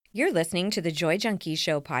You're listening to the Joy Junkie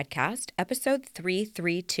Show podcast, episode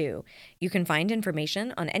 332. You can find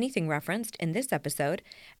information on anything referenced in this episode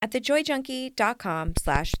at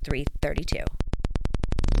thejoyjunkie.com/332.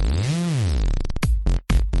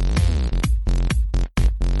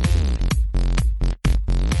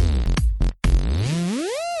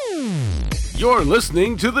 You're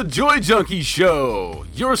listening to the Joy Junkie Show,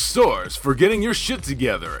 your source for getting your shit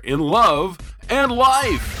together in love and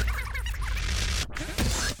life.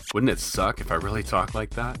 Wouldn't it suck if I really talked like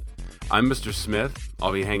that? I'm Mr. Smith.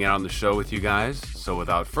 I'll be hanging out on the show with you guys. So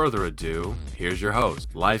without further ado, here's your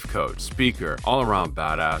host, life coach, speaker, all-around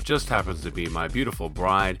badass, just happens to be my beautiful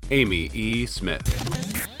bride, Amy E. Smith.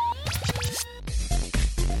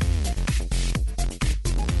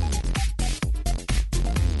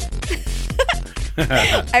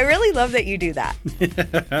 I really love that you do that.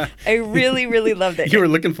 I really, really love that. You were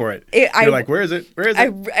looking for it. You're like, where is it? Where is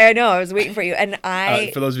it? I know. I was waiting for you. And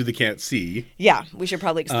for those of you that can't see. Yeah, we should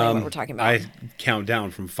probably explain what we're talking about. I count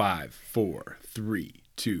down from 5, 4, 3,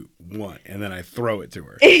 2, 1, and then I throw it to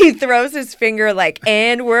her. He throws his finger like,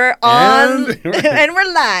 and we're on, and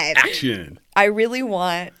we're live. Action. I really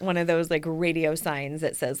want one of those like radio signs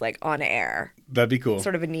that says like on air. That'd be cool.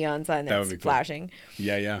 Sort of a neon sign that's flashing.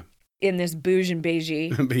 Yeah, yeah. In this bouge and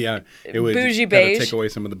beigey. But yeah, it would bougie beige. Take away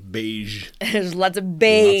some of the beige. There's lots of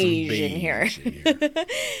beige in here.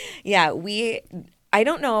 Yeah, I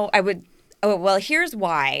don't know. Here's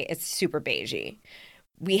why it's super beigey.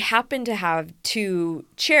 We happen to have 2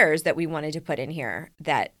 chairs that we wanted to put in here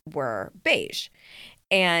that were beige.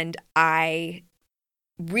 And I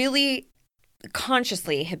really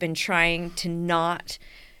consciously have been trying to not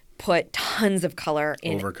put tons of color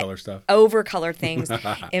in overcolor things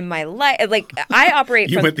in my life. Like I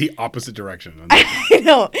operate. You went the opposite direction. I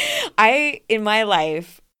know. In my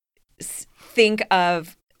life think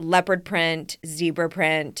of leopard print, zebra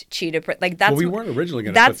print, cheetah print. Like that's. Well, we weren't originally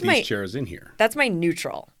going to put these chairs in here. That's my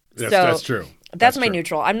neutral. That's true. That's my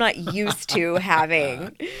neutral. I'm not used to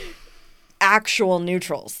having actual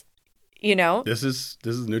neutrals. You know, this is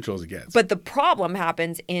neutral as it gets. But the problem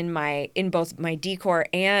happens in both my decor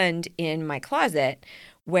and in my closet,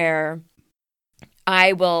 where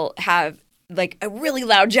I will have like a really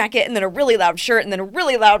loud jacket and then a really loud shirt and then a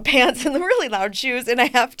really loud pants and then really loud shoes, and I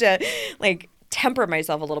have to like temper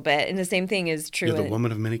myself a little bit. And the same thing is true. You're the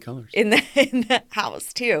woman of many colors in the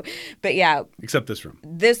house too. But yeah, except this room.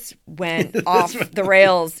 This went off the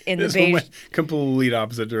rails in the beige. Went complete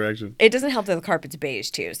opposite direction. It doesn't help that the carpet's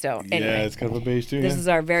beige too. So anyway, yeah, it's kind of a beige too. This is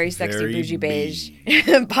our very sexy bougie beige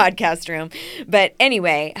podcast room. But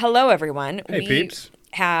anyway, hello everyone. Hey peeps.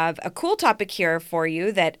 Have a cool topic here for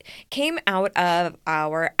you that came out of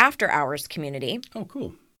our after hours community. Oh,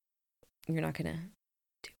 cool. You're not gonna.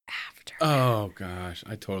 Oh, gosh.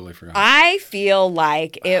 I totally forgot. I feel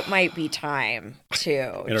like it might be time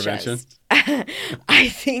to intervention. I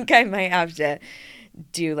think I might have to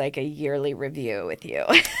do like a yearly review with you.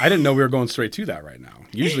 I didn't know we were going straight to that right now.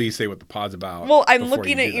 Usually you say what the pod's about. Well, I'm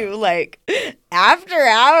looking at you like, after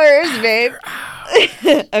hours, babe.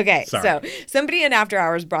 Okay, sorry. So somebody in After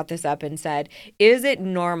Hours brought this up and said, is it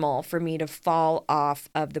normal for me to fall off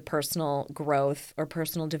of the personal growth or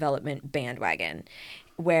personal development bandwagon,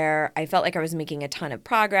 where I felt like I was making a ton of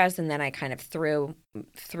progress and then I kind of threw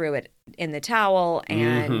it in the towel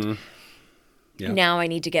and now I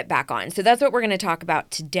need to get back on. So that's what we're going to talk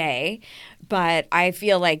about today. But I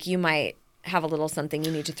feel like you might have a little something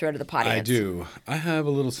you need to throw to the audience. I do. I have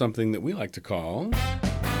a little something that we like to call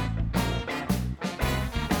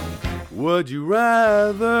Would You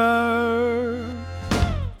Rather?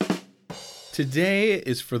 Today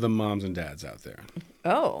is for the moms and dads out there.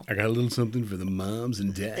 Oh. I got a little something for the moms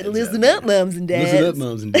and dads. Listen up, moms and dads. Listen up,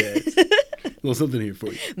 moms and dads. A little something here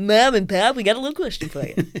for you. Mom and Pop, we got a little question for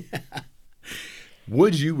you.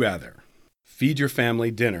 Would you rather feed your family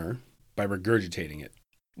dinner by regurgitating it?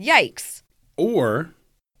 Yikes. Or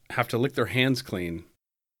have to lick their hands clean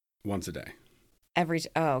once a day?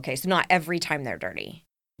 Okay. So not every time they're dirty.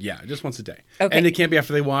 Yeah, just once a day. Okay. And it can't be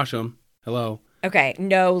after they wash them. Hello. Okay,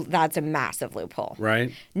 no, that's a massive loophole.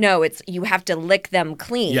 Right? No, it's you have to lick them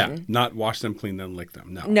clean. Yeah, not wash them clean, then lick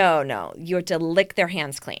them. No. No. You have to lick their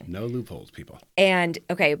hands clean. No loopholes, people. And,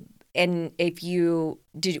 okay, and if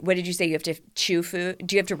what did you say? You have to chew food?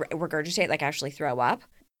 Do you have to regurgitate, like actually throw up?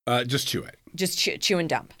 Just chew it. Just chew and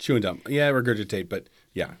dump? Chew and dump. Yeah, regurgitate, but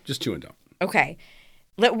yeah, just chew and dump. Okay.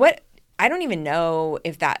 I don't even know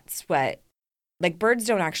if that's what, like birds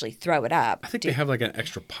don't actually throw it up. I think they have like an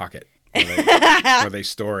extra pocket. Where they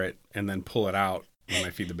store it and then pull it out when I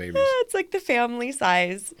feed the babies. It's like the family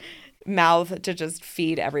size mouth to just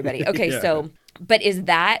feed everybody. Okay, Yeah. so, but is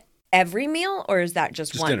that every meal, or is that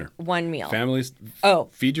just dinner. one meal? Families. Oh.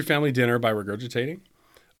 Feed your family dinner by regurgitating,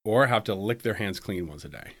 or have to lick their hands clean once a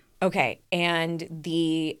day. Okay, and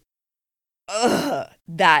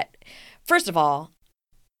that first of all,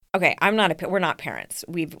 okay, we're not parents.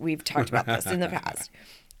 We've talked about this in the past.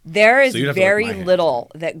 There is very little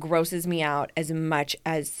that grosses me out as much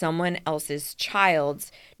as someone else's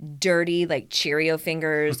child's dirty, like, Cheerio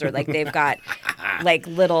fingers, or like they've got like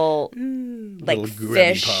little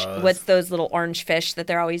fish. Paws. What's those little orange fish that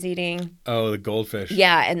they're always eating? Oh, the goldfish.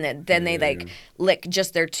 Yeah, and then they like lick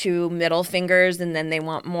just their 2 middle fingers, and then they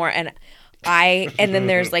want more. And then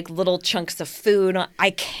there's like little chunks of food. I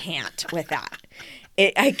can't with that.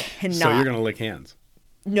 I cannot. So you're gonna lick hands.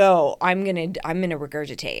 No, I'm gonna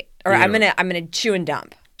regurgitate, or I'm gonna chew and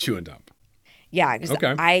dump. Chew and dump. Yeah, because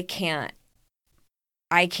I can't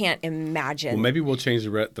imagine. Well, maybe we'll change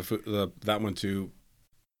that one to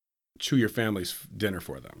chew your family's dinner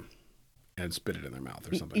for them and spit it in their mouth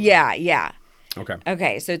or something. Yeah, yeah.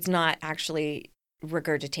 Okay, so it's not actually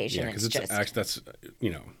regurgitation. Yeah, because that's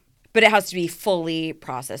But it has to be fully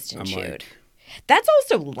processed and chewed. That's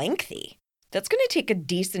also lengthy. That's going to take a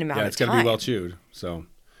decent amount of time. Yeah, it's going to be well chewed, so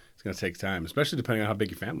it's going to take time, especially depending on how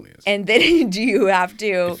big your family is. And then do you have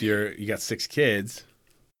to... If you got 6 kids...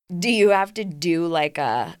 Do you have to do like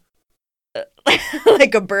a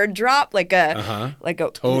like a bird drop? Like a...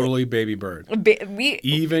 Totally baby bird.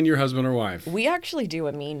 Even your husband or wife. We actually do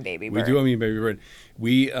a mean baby bird. We do a mean baby bird.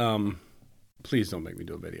 We... Please don't make me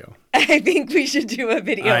do a video. I think we should do a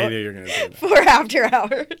video. I knew you were going to do that. For After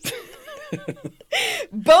Hours.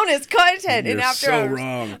 Bonus content in After Hours. You're so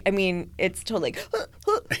wrong. I mean, it's totally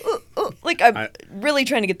like I'm really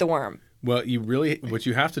trying to get the worm. Well, what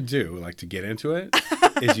you have to do, like, to get into it,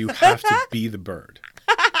 is you have to be the bird.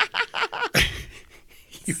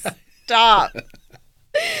 Stop.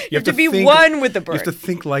 You have to be one with the bird. You have to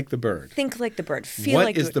think like the bird. Think like the bird. Feel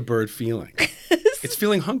like the bird feeling? It's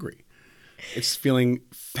feeling hungry. It's feeling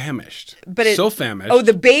famished. So famished. Oh,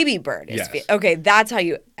 the baby bird is. Yes. Okay, that's how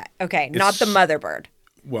you. Okay, not the mother bird.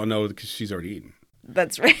 Well, no, because she's already eaten.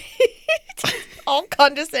 That's right. All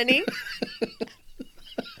condescending.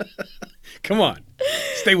 Come on,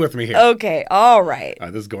 stay with me here. Okay, all right.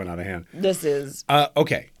 This is going out of hand. This is.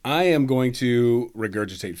 Okay, I am going to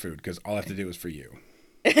regurgitate food because all I have to do is for you.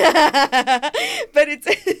 But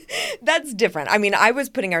that's different. I mean, I was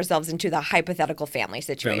putting ourselves into the hypothetical family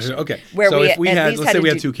situation. Okay. Where so if let's say we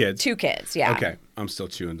had 2 kids. 2 kids, yeah. Okay. I'm still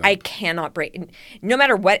chewing them. I cannot break, no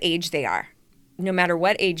matter what age they are,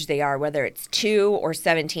 whether it's 2 or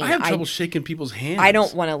 17. I have trouble shaking people's hands. I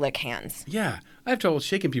don't want to lick hands. Yeah. I have trouble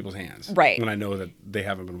shaking people's hands. Right. When I know that they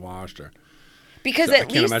haven't been washed because I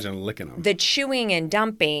can't imagine licking them. The chewing and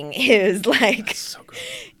dumping is like, that's so good.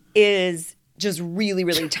 Is just really,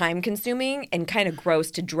 really time consuming and kind of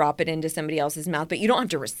gross to drop it into somebody else's mouth, but you don't have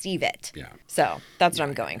to receive it. Yeah. So that's what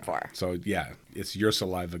I'm going for. So yeah, it's your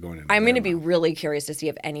saliva going in. I'm going to be really curious to see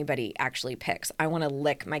if anybody actually picks. I want to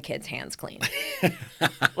lick my kids' hands clean.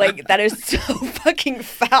 Like, that is so fucking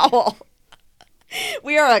foul.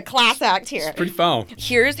 We are a class act here. It's pretty foul.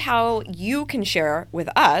 Here's how you can share with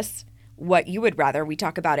us what you would rather. We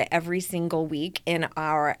talk about it every single week in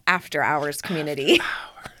our After Hours community. After Hours.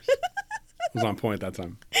 It was on point that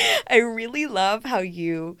time. I really love how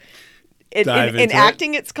you, in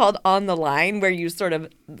acting, it's called On the Line, where you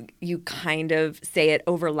kind of say it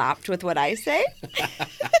overlapped with what I say.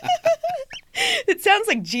 It sounds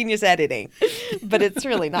like genius editing, but it's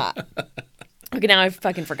really not. Okay, now I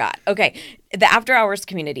fucking forgot. Okay, the After Hours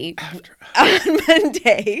community. On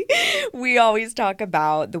Monday, we always talk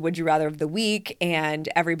about the Would You Rather of the week, and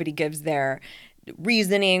everybody gives their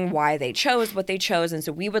reasoning why they chose what they chose. And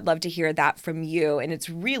so we would love to hear that from you. And it's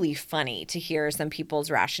really funny to hear some people's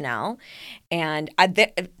rationale. And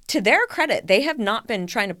to their credit, they have not been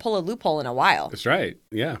trying to pull a loophole in a while. That's right.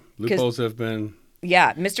 Yeah. Loopholes have been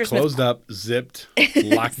Mr. closed Smith, up, zipped,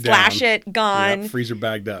 locked down. Flash it, gone. Yeah, freezer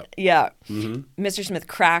bagged up. Yeah. Mm-hmm. Mr. Smith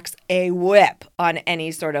cracks a whip on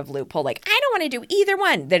any sort of loophole. Like, I don't want to do either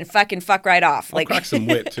one. Then fuck right off. I'll crack some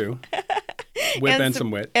wit too. Whip and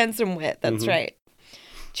some wit. And some wit. That's right.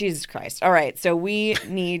 Jesus Christ. All right. So we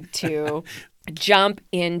need to jump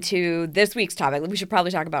into this week's topic. We should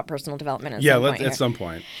probably talk about personal development at some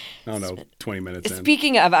point. I don't know, 20 minutes in.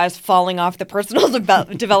 Speaking of us falling off the personal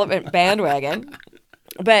development bandwagon,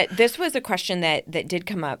 but this was a question that did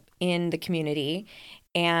come up in the community.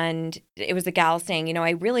 And it was a gal saying,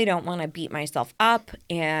 I really don't want to beat myself up,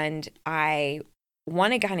 and I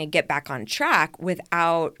want to kind of get back on track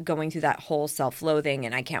without going through that whole self-loathing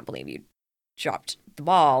and I can't believe you dropped the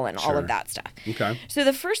ball and all of that stuff. Okay. So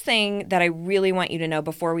the first thing that I really want you to know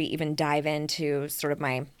before we even dive into sort of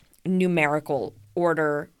my numerical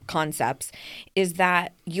order concepts, is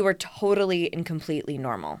that you are totally and completely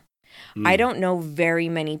normal. I don't know very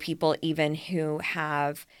many people even who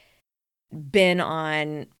have been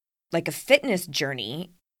on like a fitness journey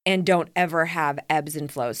and don't ever have ebbs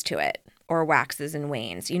and flows to it or waxes and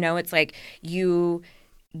wanes. You know, it's like you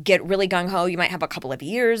get really gung-ho. You might have a couple of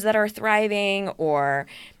years that are thriving, or,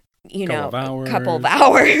 you know, a couple of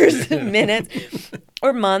hours, minutes,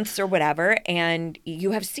 or months or whatever. And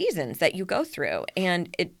you have seasons that you go through.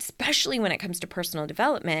 And especially when it comes to personal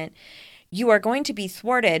development, you are going to be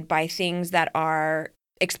thwarted by things that are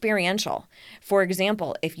experiential. For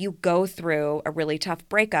example, if you go through a really tough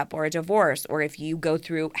breakup or a divorce, or if you go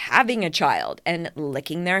through having a child and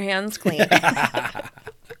licking their hands clean, a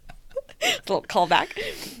little callback.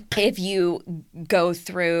 If you go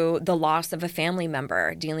through the loss of a family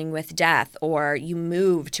member, dealing with death, or you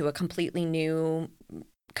move to a completely new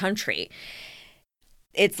country,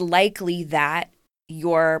 it's likely that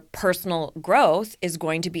your personal growth is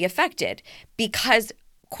going to be affected because,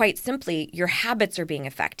 quite simply, your habits are being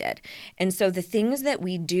affected. And so the things that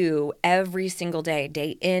we do every single day,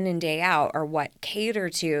 day in and day out, are what cater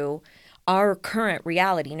to our current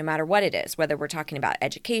reality, no matter what it is, whether we're talking about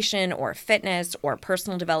education or fitness or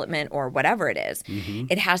personal development or whatever it is.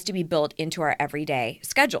 It has to be built into our everyday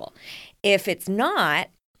schedule. If it's not,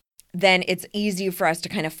 then it's easy for us to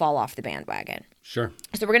kind of fall off the bandwagon. Sure.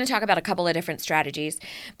 So we're going to talk about a couple of different strategies,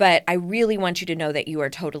 but I really want you to know that you are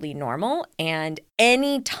totally normal. And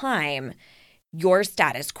anytime your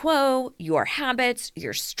status quo, your habits,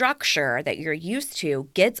 your structure that you're used to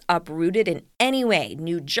gets uprooted in any way,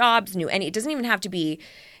 new jobs, it doesn't even have to be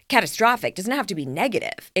catastrophic, doesn't have to be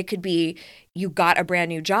negative. It could be you got a brand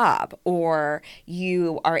new job, or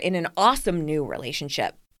you are in an awesome new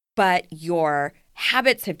relationship, but your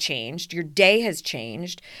habits have changed, your day has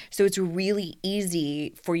changed. So it's really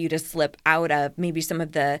easy for you to slip out of maybe some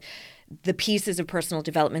of the pieces of personal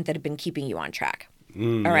development that have been keeping you on track.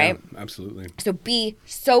 All right? Yeah, absolutely. So be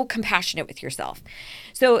so compassionate with yourself.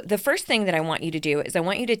 So the first thing that I want you to do is I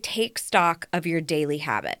want you to take stock of your daily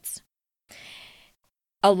habits.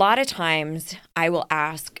 A lot of times I will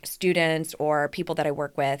ask students or people that I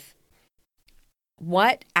work with,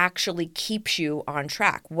 what actually keeps you on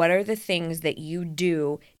track? What are the things that you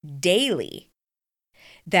do daily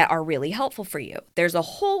that are really helpful for you? There's a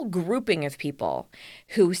whole grouping of people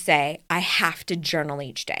who say, I have to journal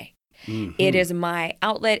each day. It is my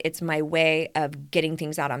outlet. It's my way of getting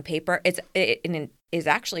things out on paper. It is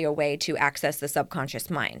actually a way to access the subconscious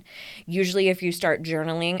mind. Usually if you start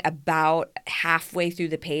journaling, about halfway through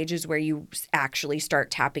the page is where you actually start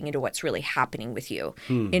tapping into what's really happening with you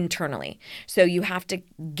internally. So you have to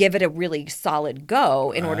give it a really solid go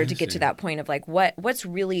in order to get to that point of like, what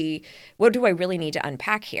do I really need to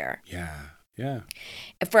unpack here? Yeah.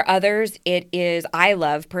 For others, it is, I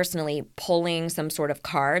love personally pulling some sort of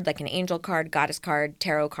card, like an angel card, goddess card,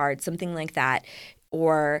 tarot card, something like that,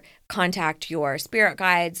 or contact your spirit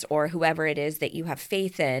guides or whoever it is that you have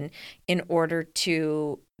faith in order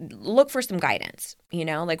to look for some guidance. You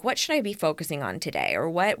know, like, what should I be focusing on today? Or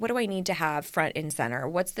what do I need to have front and center?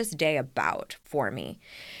 What's this day about for me?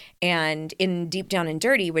 And in Deep Down and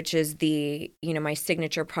Dirty, which is my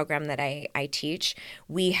signature program that I teach,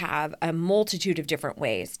 we have a multitude of different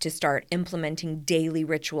ways to start implementing daily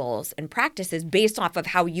rituals and practices based off of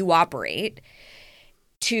how you operate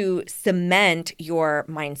to cement your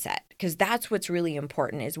mindset. Because that's what's really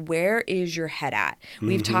important, is where is your head at?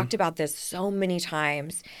 We've talked about this so many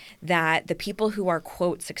times, that the people who are,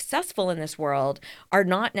 quote, successful in this world are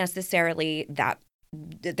not necessarily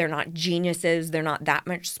they're not geniuses, they're not that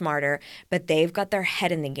much smarter, but they've got their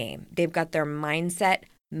head in the game. They've got their mindset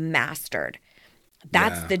mastered.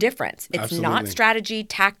 That's the difference. It's not strategy,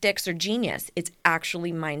 tactics, or genius. It's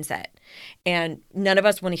actually mindset. And none of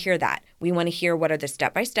us want to hear that. We want to hear what are the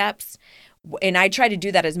step-by-steps. And I try to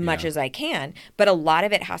do that as much as I can, but a lot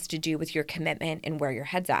of it has to do with your commitment and where your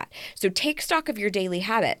head's at. So take stock of your daily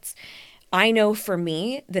habits. I know for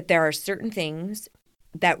me that there are certain things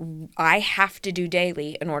that I have to do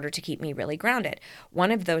daily in order to keep me really grounded.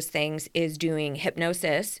 One of those things is doing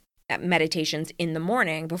hypnosis meditations in the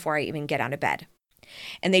morning before I even get out of bed.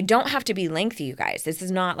 And they don't have to be lengthy, you guys. This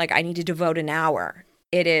is not like I need to devote an hour.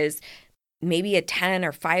 It is maybe a 10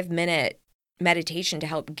 or 5-minute meditation to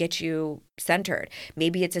help get you centered.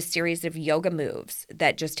 Maybe it's a series of yoga moves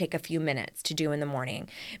that just take a few minutes to do in the morning.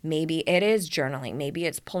 Maybe it is journaling. Maybe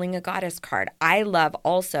it's pulling a goddess card. I love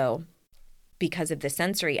also, because of the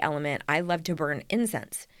sensory element, I love to burn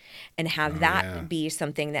incense and have that be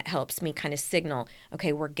something that helps me kind of signal,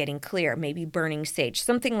 okay, we're getting clear. Maybe burning sage,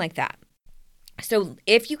 something like that. So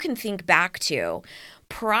if you can think back to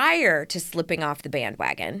prior to slipping off the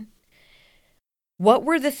bandwagon, what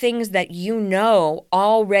were the things that you know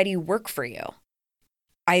already work for you?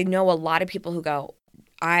 I know a lot of people who go,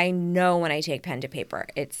 I know when I take pen to paper,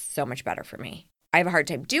 it's so much better for me. I have a hard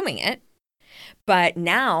time doing it, but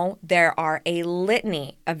now there are a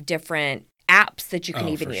litany of different apps that you can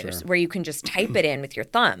even use where you can just type it in with your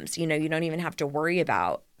thumbs. You know, you don't even have to worry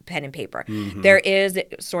about pen and paper. Mm-hmm. There is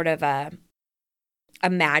sort of a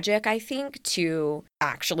magic, I think, to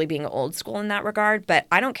actually being old school in that regard. But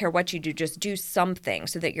I don't care what you do, just do something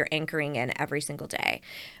so that you're anchoring in every single day.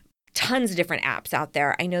 Tons of different apps out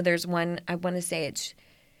there. I know there's one, I want to say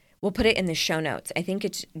we'll put it in the show notes. I think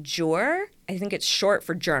it's Jour. I think it's short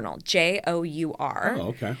for journal, Jour. Oh,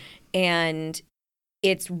 okay. And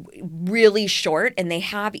it's really short, and they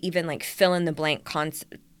have even like fill in the blank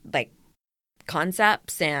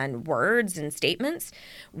concepts and words and statements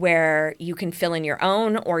where you can fill in your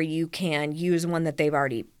own, or you can use one that they've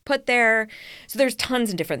already put there. So there's tons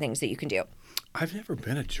of different things that you can do. I've never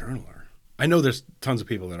been a journaler. I know there's tons of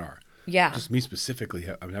people that are. Yeah. Just me specifically,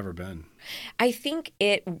 I've never been. I think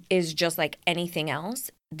it is just like anything else,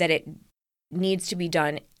 that it needs to be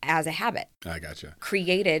done as a habit. I gotcha.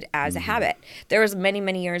 Created as a habit. There was many,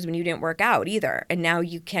 many years when you didn't work out either. And now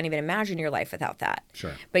you can't even imagine your life without that.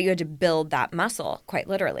 Sure. But you had to build that muscle, quite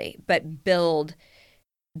literally, but build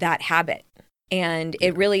that habit. And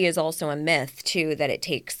it really is also a myth, too, that it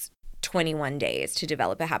takes 21 days to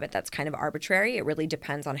develop a habit. That's kind of arbitrary. It really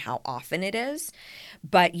depends on how often it is.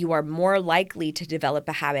 But you are more likely to develop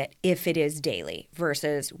a habit if it is daily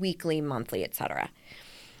versus weekly, monthly, etc.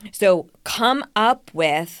 So come up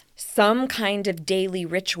with some kind of daily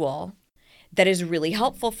ritual that is really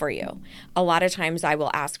helpful for you. A lot of times I will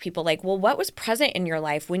ask people like, well, what was present in your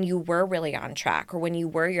life when you were really on track or when you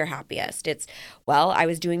were your happiest? It's, well, I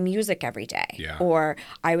was doing music every day, or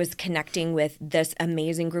I was connecting with this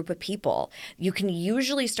amazing group of people. You can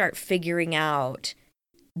usually start figuring out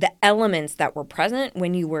the elements that were present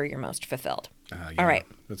when you were your most fulfilled. All right.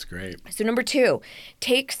 That's great. So number 2,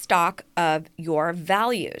 take stock of your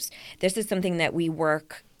values. This is something that we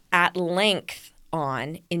work at length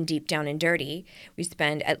on in Deep Down and Dirty. We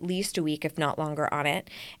spend at least a week, if not longer, on it.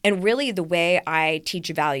 And really the way I teach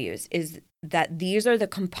values is that these are the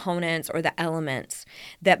components or the elements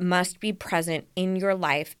that must be present in your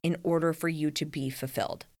life in order for you to be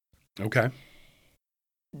fulfilled. Okay.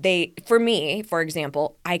 For me, for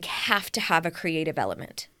example, I have to have a creative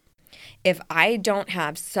element. If I don't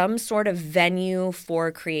have some sort of venue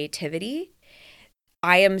for creativity,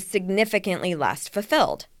 I am significantly less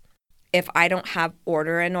fulfilled. If I don't have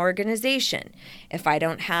order and organization, if I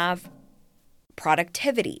don't have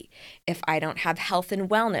productivity, if I don't have health and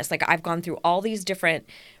wellness, like I've gone through all these different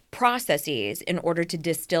processes in order to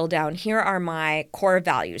distill down, here are my core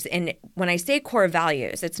values. And when I say core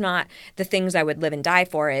values, it's not the things I would live and die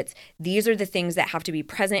for. It's these are the things that have to be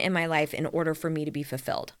present in my life in order for me to be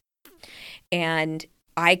fulfilled. And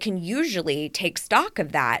I can usually take stock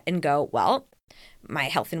of that and go, well, my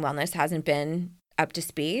health and wellness hasn't been up to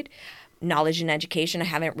speed. Knowledge and education, I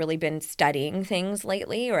haven't really been studying things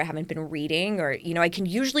lately, or I haven't been reading, or, I can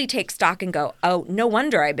usually take stock and go, oh, no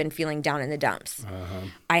wonder I've been feeling down in the dumps.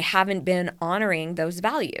 I haven't been honoring those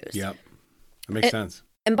values. Yep. That makes sense.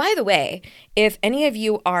 And by the way, if any of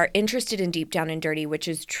you are interested in Deep Down and Dirty, which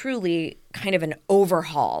is truly kind of an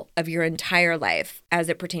overhaul of your entire life as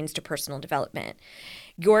it pertains to personal development,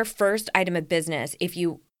 your first item of business, if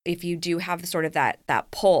you do have sort of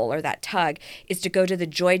that pull or that tug, is to go to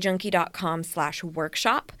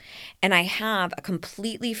thejoyjunkie.com/workshop. And I have a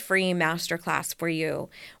completely free masterclass for you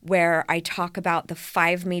where I talk about the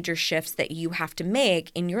 5 major shifts that you have to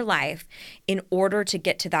make in your life in order to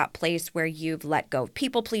get to that place where you've let go of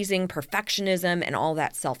people-pleasing, perfectionism, and all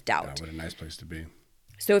that self-doubt. Yeah, what a nice place to be.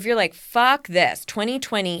 So if you're like, fuck this,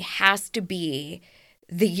 2020 has to be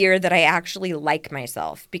the year that I actually like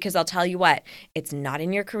myself, because I'll tell you what, it's not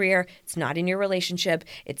in your career, it's not in your relationship,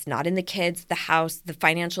 it's not in the kids, the house, the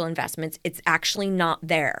financial investments. It's actually not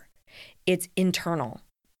there. It's internal.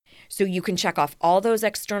 So you can check off all those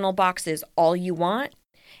external boxes all you want,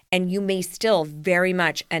 and you may still very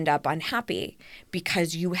much end up unhappy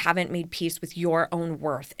because you haven't made peace with your own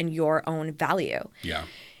worth and your own value. Yeah.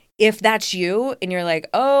 If that's you and you're like,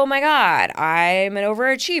 oh my God, I'm an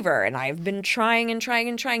overachiever and I've been trying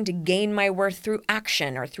to gain my worth through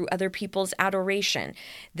action or through other people's adoration,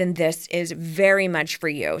 then this is very much for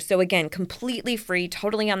you. So again, completely free,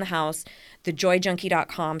 totally on the house,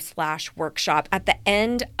 thejoyjunkie.com/workshop. At the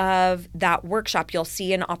end of that workshop, you'll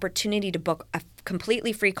see an opportunity to book a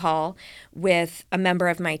completely free call with a member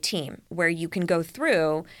of my team where you can go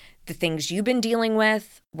through the things you've been dealing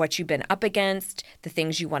with, what you've been up against, the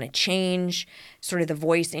things you want to change, sort of the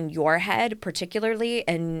voice in your head particularly,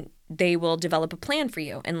 and they will develop a plan for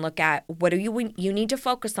you and look at what do you need to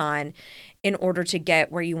focus on in order to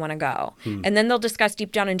get where you want to go. And then they'll discuss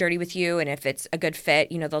deep down and dirty with you, and if it's a good fit,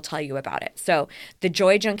 they'll tell you about it. So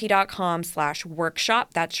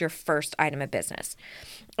thejoyjunkie.com/workshop, that's your first item of business.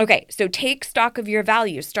 Okay, so take stock of your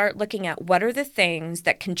values. Start looking at what are the things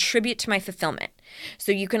that contribute to my fulfillment.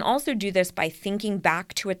 So you can also do this by thinking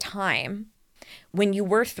back to a time when you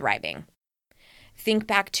were thriving. Think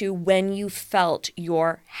back to when you felt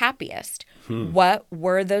your happiest. What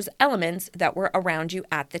were those elements that were around you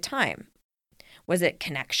at the time? Was it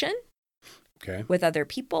connection with other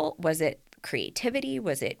people? Was it creativity?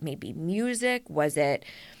 Was it maybe music? Was it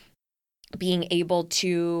being able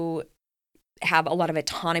to have a lot of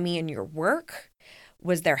autonomy in your work?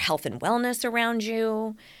 Was there health and wellness around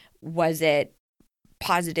you? Was it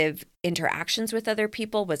positive interactions with other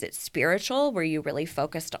people? Was it spiritual? Were you really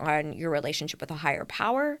focused on your relationship with a higher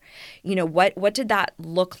power? What did that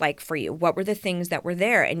look like for you? What were the things that were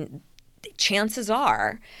there? And chances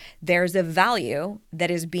are there's a value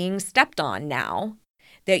that is being stepped on now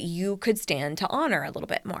that you could stand to honor a little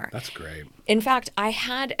bit more. That's great. In fact, I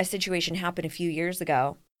had a situation happen a few years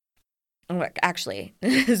ago. Actually,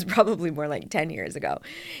 this is probably more like 10 years ago.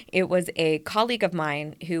 It was a colleague of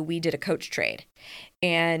mine who we did a coach trade.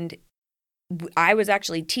 And I was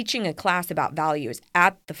actually teaching a class about values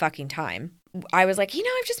at the fucking time. I was like,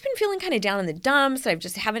 I've just been feeling kind of down in the dumps. I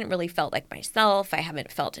just haven't really felt like myself. I haven't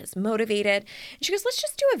felt as motivated. And she goes, let's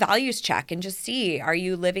just do a values check and just see, are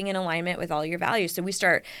you living in alignment with all your values? So I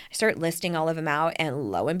start listing all of them out, and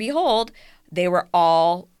lo and behold, they were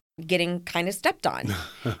all getting kind of stepped on.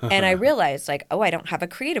 And I realized I don't have a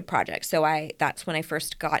creative project. So that's when I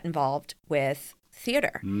first got involved with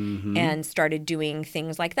theater and started doing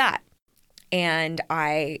things like that. And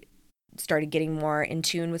I started getting more in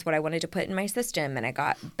tune with what I wanted to put in my system, and I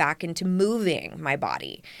got back into moving my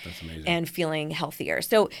body. That's amazing. And feeling healthier.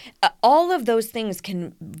 So all of those things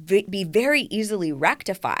can be very easily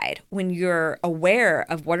rectified when you're aware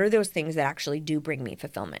of what are those things that actually do bring me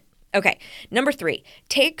fulfillment. Okay, number 3,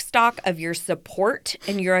 take stock of your support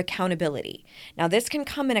and your accountability. Now, this can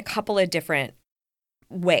come in a couple of different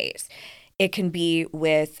ways. It can be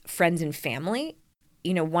with friends and family.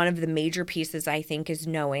 One of the major pieces, I think, is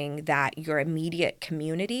knowing that your immediate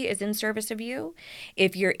community is in service of you.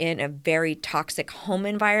 If you're in a very toxic home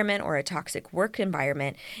environment or a toxic work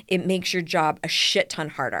environment, it makes your job a shit ton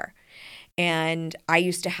harder. And I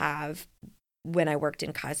used to have, when I worked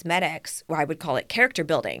in cosmetics, I would call it character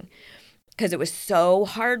building, because it was so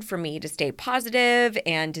hard for me to stay positive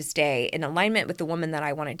and to stay in alignment with the woman that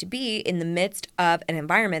I wanted to be in the midst of an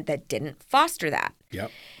environment that didn't foster that. Yep.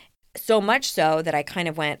 So much so that I kind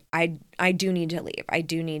of went, I do need to leave. I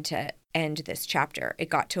do need to end this chapter. It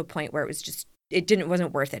got to a point where it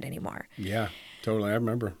wasn't worth it anymore. Yeah, totally. I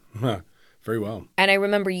remember. Very well. And I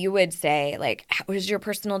remember you would say, how was your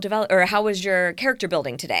personal development, or how was your character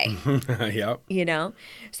building today? Yep.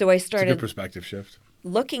 So I started it's a good perspective shift.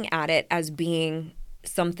 Looking at it as being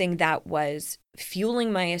something that was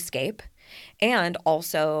fueling my escape. And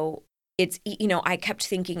also I kept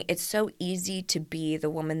thinking it's so easy to be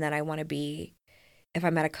the woman that I want to be if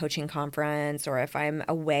I'm at a coaching conference, or if I'm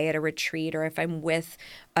away at a retreat, or if I'm with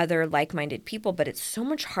other like-minded people. But it's so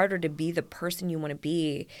much harder to be the person you want to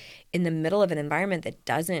be in the middle of an environment that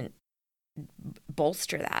doesn't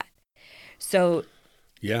bolster that. So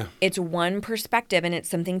yeah, it's one perspective, and it's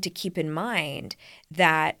something to keep in mind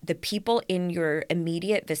that the people in your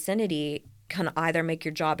immediate vicinity can either make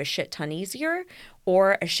your job a shit ton easier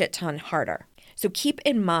or a shit ton harder. So keep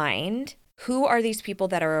in mind, who are these people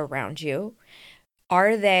that are around you?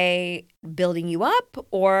 Are they building you up,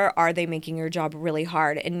 or are they making your job really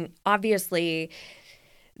hard? And obviously,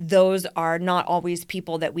 those are not always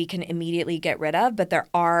people that we can immediately get rid of, but there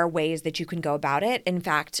are ways that you can go about it. In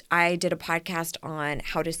fact, I did a podcast on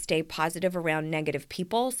how to stay positive around negative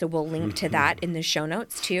people, so we'll link to that in the show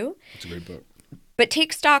notes too. It's a great book. But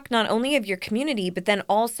take stock not only of your community, but then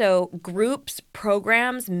also groups,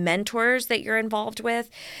 programs, mentors that you're involved with.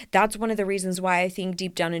 That's one of the reasons why I think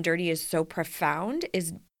Deep Down and Dirty is so profound,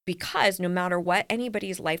 is because no matter what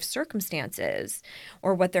anybody's life circumstances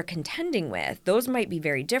or what they're contending with, those might be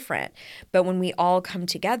very different. But when we all come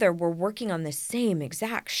together, we're working on the same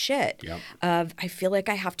exact shit of, I feel like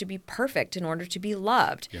I have to be perfect in order to be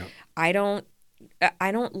loved. Yep. I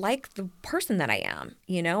don't like the person that I am,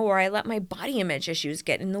 or I let my body image issues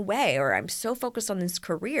get in the way, or I'm so focused on this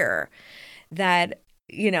career that,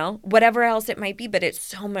 whatever else it might be, but it's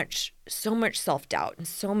so much self-doubt and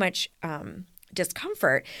so much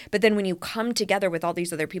discomfort. But then when you come together with all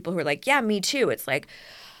these other people who are like, yeah, me too, it's like,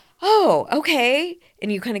 oh, okay.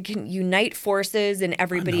 And you kind of can unite forces and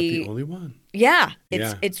everybody. I'm not the only one. Yeah.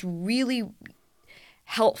 It's really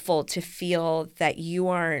helpful to feel that you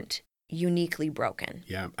aren't uniquely broken.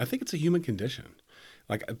 Yeah. I think it's a human condition.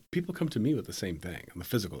 Like people come to me with the same thing on the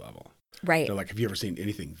physical level. Right. They're like, have you ever seen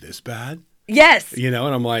anything this bad? Yes. And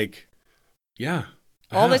I'm like, yeah.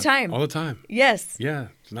 All the time. All the time. Yes. Yeah.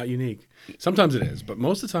 It's not unique. Sometimes it is, but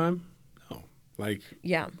most of the time, no. Like,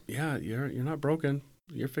 yeah, you're not broken.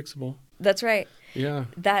 You're fixable. That's right. Yeah.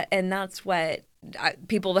 That's what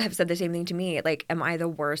people have said the same thing to me. Like, am I the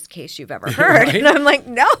worst case you've ever heard? Right? And I'm like,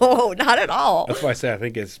 no, not at all. That's why I say I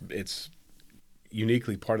think it's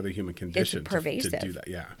uniquely part of the human condition. It's pervasive. To do that.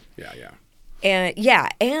 Yeah.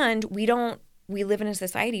 And we live in a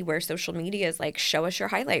society where social media is like, show us your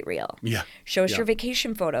highlight reel. Yeah. Show us your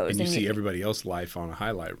vacation photos. And you see everybody else's life on a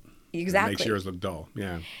highlight. Exactly. It makes yours look dull.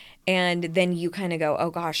 Yeah. And then you kind of go, oh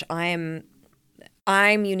gosh, I'm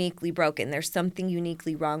uniquely broken. There's something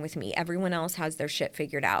uniquely wrong with me. Everyone else has their shit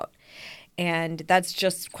figured out. And that's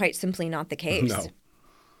just quite simply not the case. No.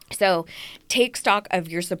 So take stock of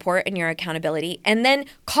your support and your accountability, and then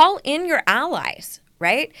call in your allies,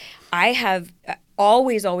 right? I have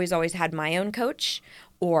always had my own coach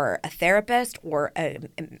or a therapist or a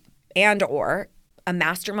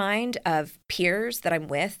mastermind of peers that I'm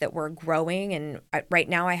with that we're growing. And right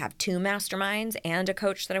now I have 2 masterminds and a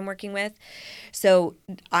coach that I'm working with. So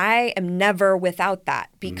I am never without that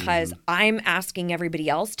because I'm asking everybody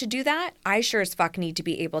else to do that. I sure as fuck need to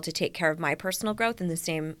be able to take care of my personal growth in the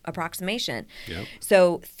same approximation. Yep.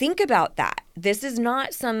 So think about that. This is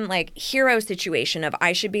not some like hero situation of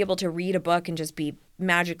I should be able to read a book and just be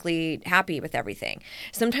magically happy with everything.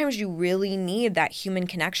 Sometimes you really need that human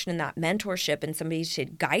connection and that mentorship and somebody to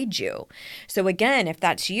guide you. So again, if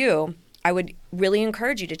that's you, I would really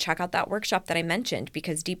encourage you to check out that workshop that I mentioned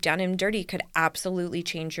because Deep Down and Dirty could absolutely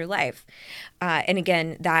change your life. And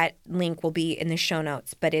again, that link will be in the show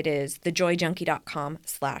notes, but it is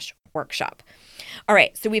thejoyjunkie.com/workshop. All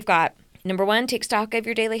right. So we've got number 1, take stock of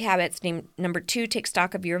your daily habits. Number 2, take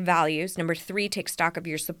stock of your values. Number 3, take stock of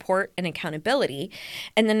your support and accountability.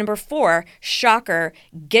 And then number 4, shocker,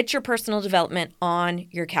 get your personal development on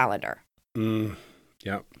your calendar.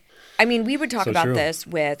 Yeah. I mean, we would talk about true. This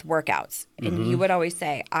with workouts. And you would always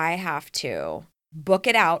say, I have to book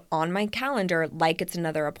it out on my calendar like it's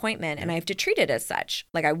another appointment. And I have to treat it as such.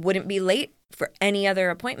 Like I wouldn't be late for any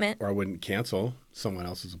other appointment. Or I wouldn't cancel someone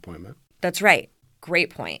else's appointment. That's right.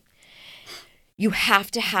 Great point. You have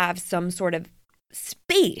to have some sort of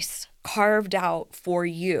space carved out for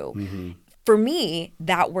you. For me,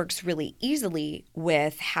 that works really easily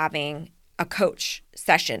with having a coach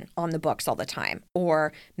session on the books all the time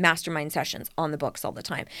or mastermind sessions on the books all the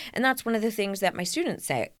time. And that's one of the things that my students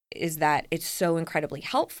say is that it's so incredibly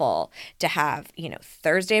helpful to have,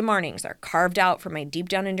 Thursday mornings are carved out for my deep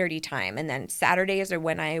down and dirty time. And then Saturdays are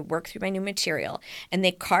when I work through my new material and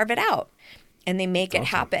they carve it out. And they make it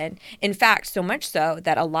happen. In fact, so much so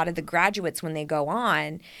that a lot of the graduates, when they go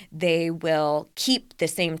on, they will keep the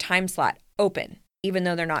same time slot open, even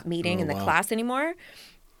though they're not meeting in the class anymore,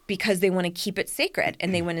 because they want to keep it sacred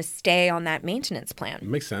and they want to stay on that maintenance plan. It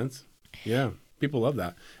makes sense. Yeah. People love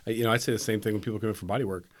that. I say the same thing when people come in for body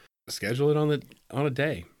work. Schedule it on a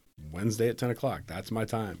day. Wednesday at 10 o'clock. That's my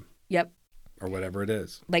time. Yep. Or whatever it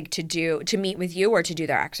is. Like to meet with you or to do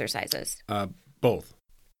their exercises? Both.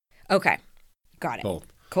 Okay. Got it. Both.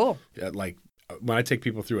 Cool. Like when I take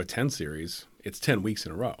people through a 10 series, it's 10 weeks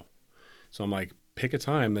in a row. So I'm like, pick a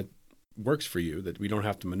time that works for you that we don't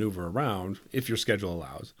have to maneuver around if your schedule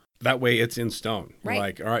allows. That way it's in stone. Right. You're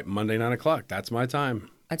like, all right, Monday, 9 o'clock, that's my time.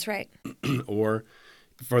 That's right. Or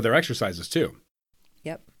for their exercises too.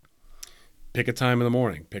 Yep. Pick a time in the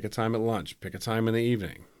morning, pick a time at lunch, pick a time in the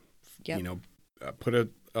evening. Yep. Put an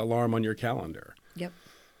alarm on your calendar. Yep.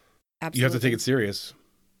 Absolutely. You have to take it serious.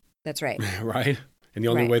 That's right. Right? And the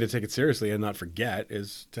only Right. way to take it seriously and not forget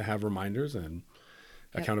is to have reminders and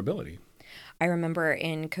accountability. I remember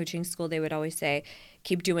in coaching school, they would always say,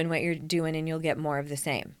 keep doing what you're doing and you'll get more of the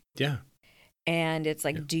same. Yeah. And it's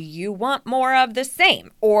like, do you want more of the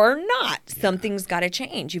same or not? Yeah. Something's got to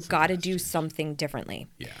change. You've got to do something differently.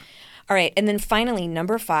 Yeah. All right. And then finally,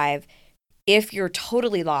 number 5, if you're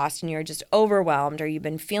totally lost and you're just overwhelmed or you've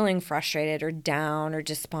been feeling frustrated or down or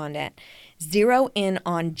despondent, zero in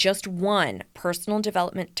on just one personal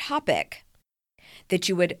development topic that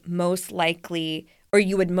you would most like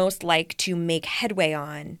to make headway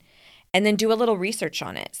on, and then do a little research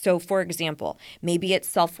on it. So for example, maybe it's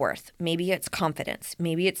self-worth, maybe it's confidence,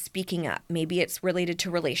 maybe it's speaking up, maybe it's related to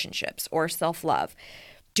relationships or self-love.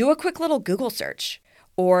 do a quick little Google search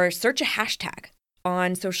or search a hashtag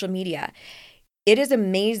on social media. It is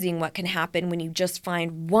amazing what can happen when you just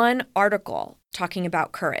find one article talking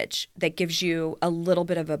about courage that gives you a little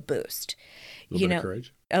bit of a boost. A little bit of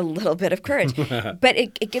courage? A little bit of courage. But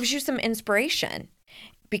it gives you some inspiration.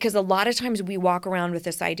 Because a lot of times we walk around with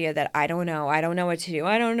this idea that I don't know what to do.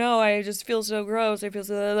 I don't know. I just feel so gross. I feel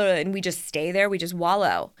so, and we just stay there. We just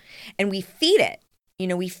wallow, and we feed it.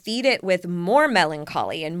 We feed it with more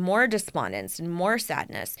melancholy and more despondence and more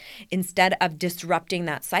sadness instead of disrupting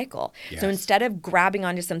that cycle. Yes. So instead of grabbing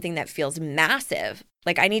onto something that feels massive,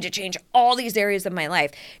 like I need to change all these areas of my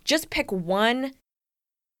life, just pick one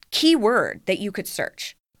key word that you could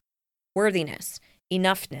search: worthiness,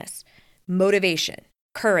 enoughness, motivation,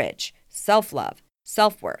 courage, self-love,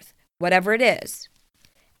 self-worth, whatever it is,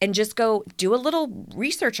 and just go do a little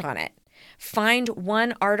research on it. Find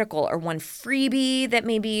one article or one freebie that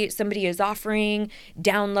maybe somebody is offering,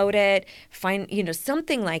 download it, find,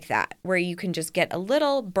 something like that where you can just get a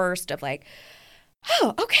little burst of like,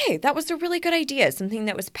 oh, okay, that was a really good idea. Something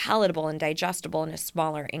that was palatable and digestible in a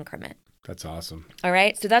smaller increment. That's awesome. All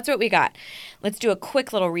right, so that's what we got. Let's do a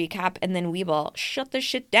quick little recap and then we will shut the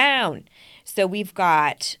shit down. So we've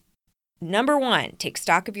got number 1, take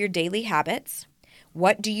stock of your daily habits.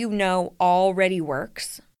 What do you know already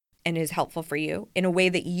works and is helpful for you in a way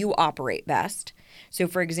that you operate best? So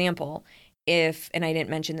for example, and I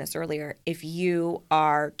didn't mention this earlier, if you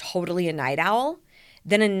are totally a night owl,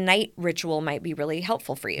 then a night ritual might be really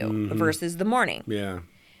helpful for you versus the morning. Yeah.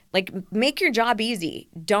 Like, make your job easy.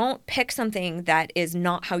 Don't pick something that is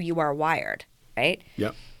not how you are wired, right?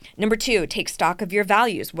 Yep. Number 2, take stock of your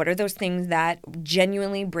values. What are those things that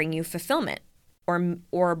genuinely bring you fulfillment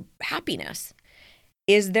or happiness?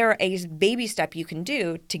 Is there a baby step you can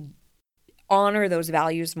do to honor those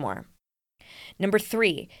values more? Number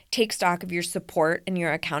 3, take stock of your support and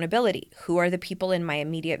your accountability. Who are the people in my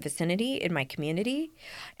immediate vicinity, in my community?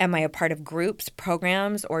 Am I a part of groups,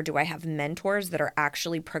 programs, or do I have mentors that are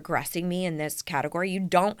actually progressing me in this category? You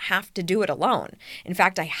don't have to do it alone. In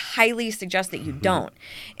fact, I highly suggest that you don't.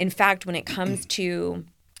 In fact, when it comes to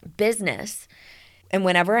business, and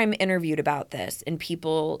whenever I'm interviewed about this and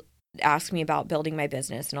people ask me about building my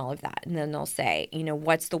business and all of that, and then they'll say,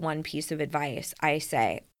 what's the one piece of advice? I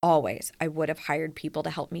say, always, I would have hired people to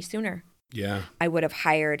help me sooner. Yeah. I would have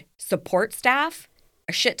hired support staff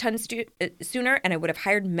a shit ton sooner, and I would have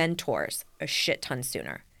hired mentors a shit ton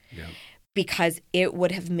sooner. Yeah. Because it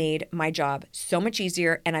would have made my job so much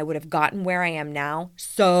easier, and I would have gotten where I am now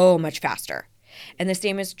so much faster. And the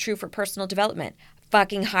same is true for personal development.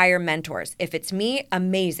 Fucking hire mentors. If it's me,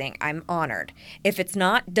 amazing. I'm honored. If it's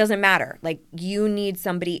not, doesn't matter. Like, you need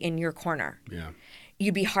somebody in your corner. Yeah.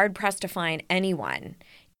 You'd be hard pressed to find anyone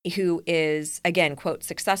who is, again, quote,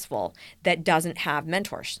 successful that doesn't have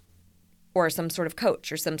mentors or some sort of coach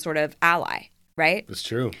or some sort of ally, right? That's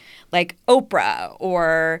true. Like Oprah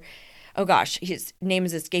or, oh gosh, his name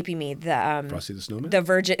is escaping me. The Frosty the Snowman? The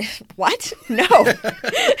Virgin. What? No.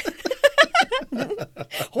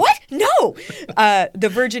 What? No. The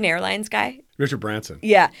Virgin Airlines guy. Richard Branson.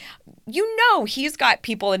 Yeah. He's got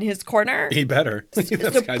people in his corner. He better.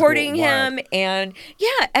 Supporting him. And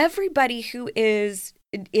yeah, everybody who is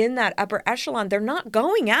in that upper echelon, they're not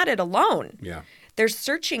going at it alone. Yeah. They're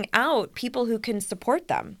searching out people who can support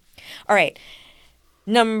them. All right.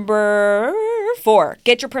 Number 4,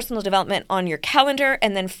 get your personal development on your calendar.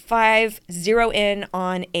 And then 5, zero in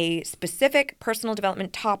on a specific personal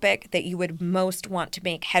development topic that you would most want to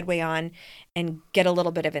make headway on and get a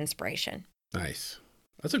little bit of inspiration. Nice.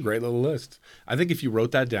 That's a great little list. I think if you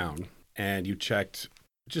wrote that down and you checked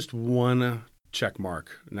just one check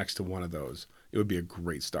mark next to one of those, it would be a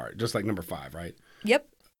great start. Just like number 5, right? Yep.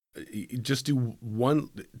 Just do one,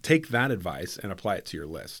 take that advice and apply it to your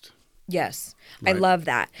list. Yes. Right. I love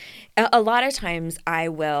that. A lot of times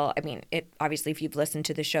obviously if you've listened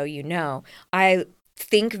to the show, I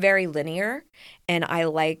think very linear, and I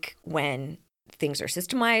like when things are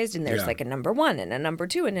systemized and there's like a number 1 and a number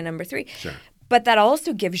 2 and a number 3. Sure. But that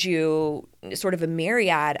also gives you sort of a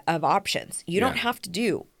myriad of options. You don't have to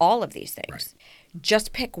do all of these things. Right.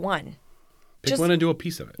 Just pick one. Pick one and do a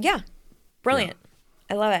piece of it. Yeah. Brilliant.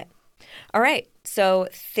 Yeah. I love it. All right. So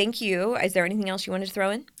thank you. Is there anything else you wanted to throw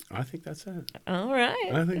in? I think that's it. All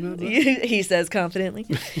right. I think that's it. He says confidently.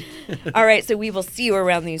 All right. So we will see you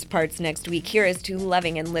around these parts next week. Here is to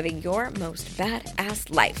loving and living your most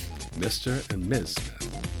badass life. Mr. and Ms. Smith.